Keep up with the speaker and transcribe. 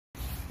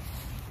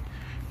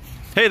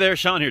Hey there,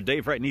 Sean here,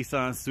 Dave Wright,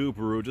 Nissan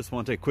Subaru. Just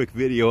want to take a quick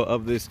video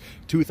of this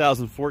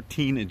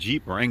 2014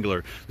 Jeep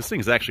Wrangler. This thing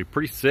is actually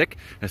pretty sick.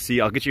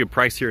 I'll get you a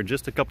price here in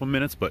just a couple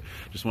minutes, but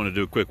just want to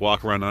do a quick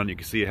walk around on it. You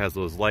can see it has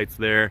those lights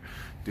there.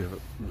 Do have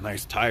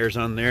nice tires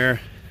on there.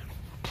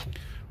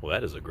 Well,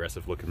 that is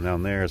aggressive looking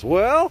down there as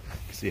well.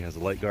 You see it has the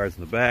light guards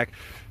in the back.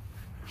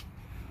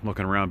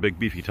 Looking around, big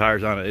beefy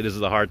tires on it. It is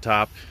a hard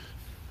top.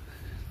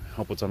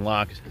 Hope it's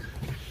unlocked.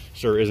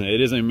 Sure isn't. It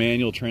is a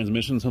manual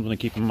transmission, something to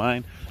keep in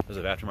mind. Does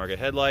have aftermarket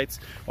headlights,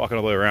 walking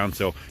all the way around.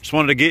 So just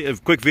wanted to get a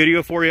quick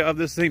video for you of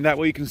this thing. That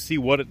way you can see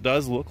what it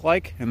does look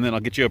like. And then I'll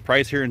get you a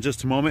price here in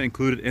just a moment,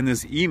 included in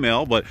this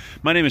email. But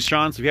my name is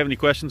Sean, so if you have any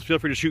questions, feel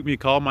free to shoot me a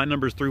call. My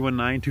number is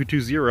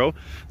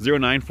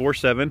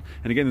 319-220-0947.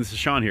 And again, this is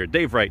Sean here,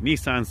 Dave Wright,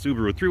 Nissan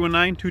Subaru,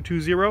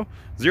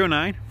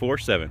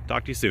 319-220-0947.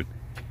 Talk to you soon.